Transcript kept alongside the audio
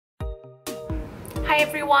Hi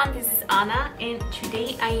everyone, this is Anna and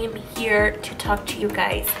today I am here to talk to you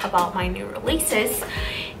guys about my new releases,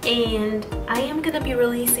 and I am gonna be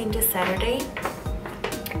releasing this Saturday,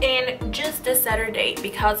 and just this Saturday,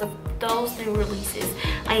 because of those new releases,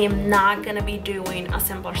 I am not gonna be doing a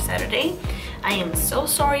Simpler Saturday. I am so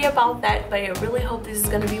sorry about that, but I really hope this is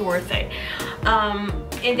gonna be worth it.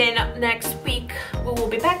 And then next week we will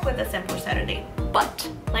be back with a Simpler Saturday, but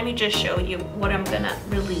let me just show you what I'm gonna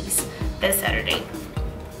release this Saturday.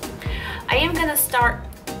 I am gonna start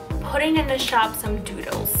putting in the shop some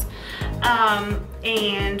doodles,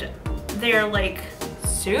 and they're like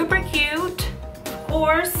super cute, of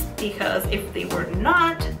course, because if they were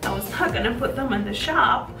not, I was not gonna put them in the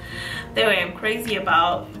shop. That way I'm crazy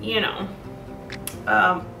about, you know,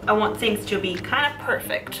 I want things to be kind of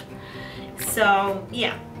perfect. So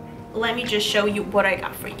yeah, let me just show you what I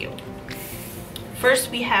got for you. First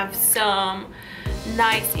we have some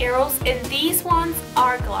nice arrows, and these ones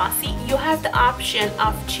are glossy. You have the option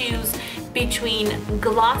of choose between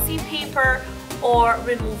glossy paper or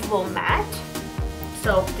removable mat,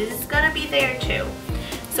 so this is gonna be there too.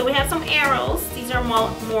 So we have some arrows. These are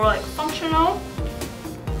more like functional.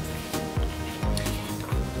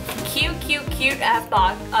 Cute.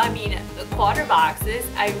 I mean quarter boxes.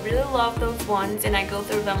 I really love those ones, and I go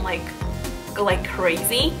through them like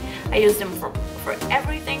crazy. I use them for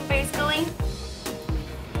everything basically.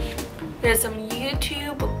 There's some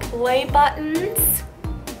YouTube play buttons.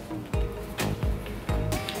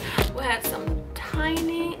 We have some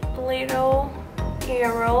tiny little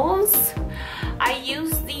arrows. I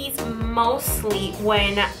use these mostly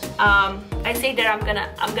when I say that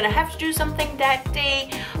I'm gonna have to do something that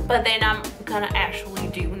day, but then I'm gonna actually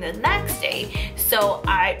do the next day. So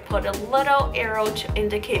I put a little arrow to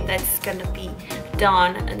indicate that it's gonna be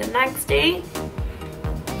done the next day.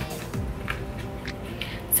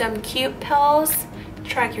 Some cute pills,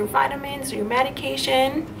 track your vitamins or your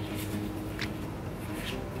medication.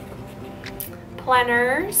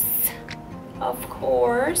 Planners, of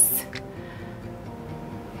course.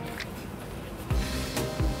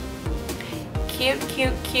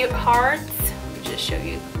 Cute hearts. Let me just show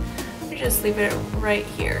you. Let me just leave it right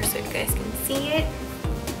here so you guys can see it.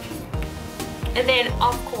 And then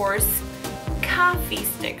of course, coffee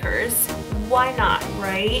stickers. Why not,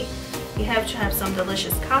 right? You have to have some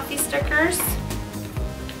delicious coffee stickers.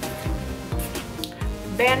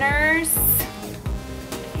 Banners.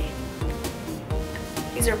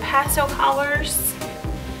 These are pastel colors.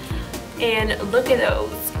 And look at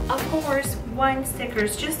those. Of course, wine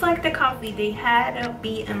stickers, just like the coffee, they had to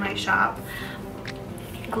be in my shop.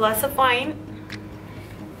 Glass of wine.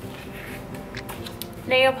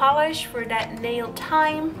 Nail polish for that nail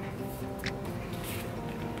time.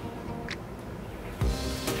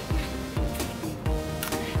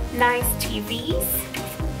 Nice TVs,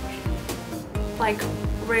 like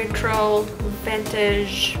retro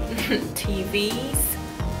vintage TVs.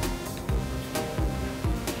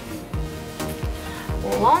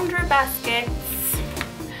 Laundry baskets,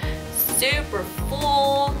 super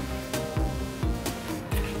full.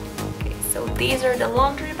 Okay, so these are the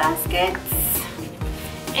laundry baskets.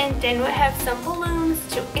 And then we have some balloons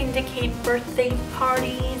to indicate birthday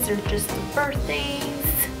parties or just birthdays.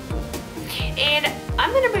 And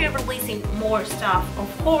I'm gonna be releasing more stuff,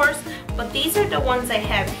 of course, but these are the ones I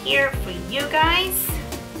have here for you guys.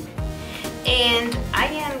 And I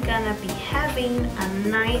am gonna be having a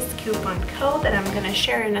nice coupon code that I'm gonna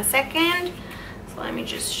share in a second. So let me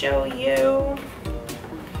just show you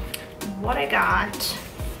what I got.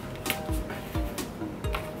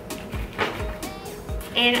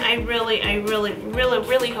 And I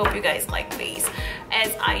really hope you guys like these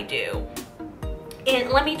as I do.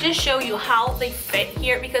 And let me just show you how they fit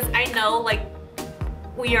here, because I know like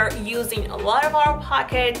we are using a lot of our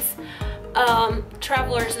pockets,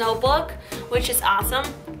 traveler's notebook, which is awesome.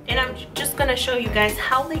 And I'm just gonna show you guys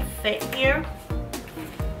how they fit here.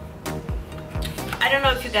 I don't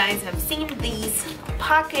know if you guys have seen these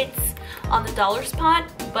pockets on the Dollar Spot,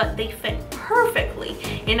 but they fit perfectly.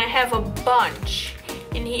 And I have a bunch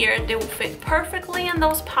in here. They will fit perfectly in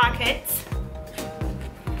those pockets.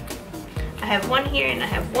 I have one here and I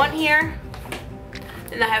have one here.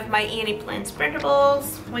 And I have my Annie Plants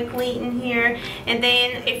printables weekly in here. And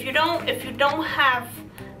then if you don't have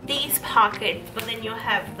these pockets, but then you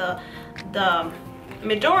have the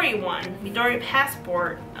Midori one, Midori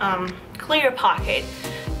Passport clear pocket,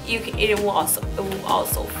 it will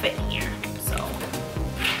also fit here. So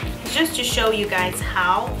it's just to show you guys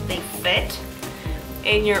how they fit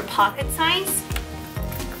in your pocket size.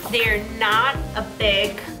 They're not a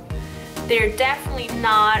big They're definitely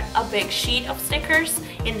not a big sheet of stickers.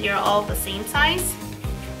 and they're all the same size.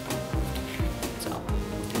 So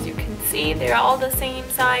as you can see, they're all the same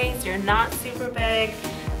size. They're not super big.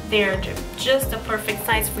 They're just the perfect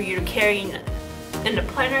size for you to carry in the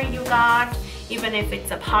planner you got. Even if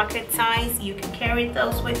it's a pocket size, you can carry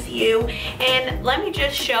those with you. And let me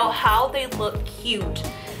just show how they look cute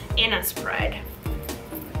in a spread.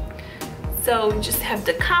 So we just have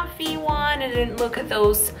the coffee one, and then look at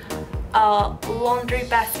those laundry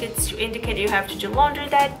baskets to indicate you have to do laundry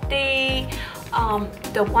that day.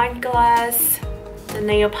 The wine glass, the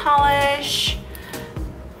nail polish.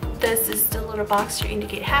 This is the little box to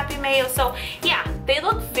indicate Happy Mail. So yeah, they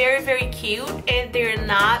look very, very cute, and they're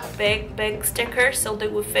not big stickers, so they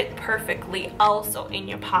will fit perfectly also in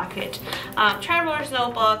your pocket, traveler's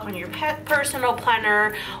notebook, on your personal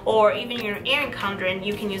planner, or even your earring conjuring.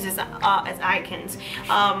 You can use this as icons.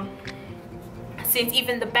 Since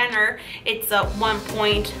even the banner, it's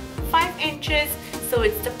 1.5 inches, so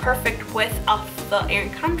it's the perfect width of the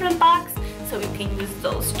earring conjuring box, so you can use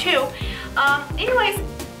those too. Anyways,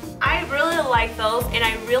 I really like those, and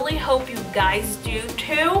I really hope you guys do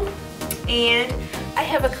too. And I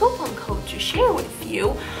have a coupon code to share with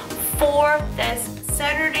you for this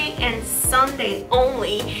Saturday and Sunday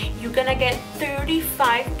only. You're gonna get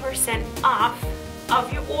 35% off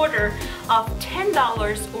of your order of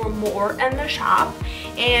 $10 or more in the shop,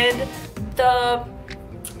 and the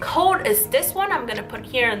code is this one. I'm gonna put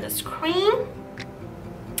here on the screen.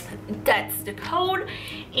 That's the code,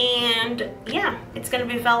 and yeah, it's gonna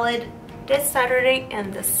be valid this Saturday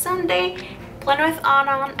and this Sunday. Plan with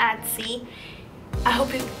Anna on Etsy. I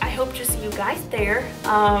hope to see you guys there.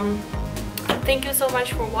 Thank you so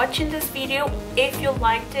much for watching this video. If you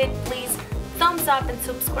liked it, please thumbs up and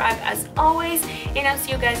subscribe as always, and I'll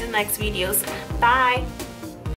see you guys in the next videos. Bye.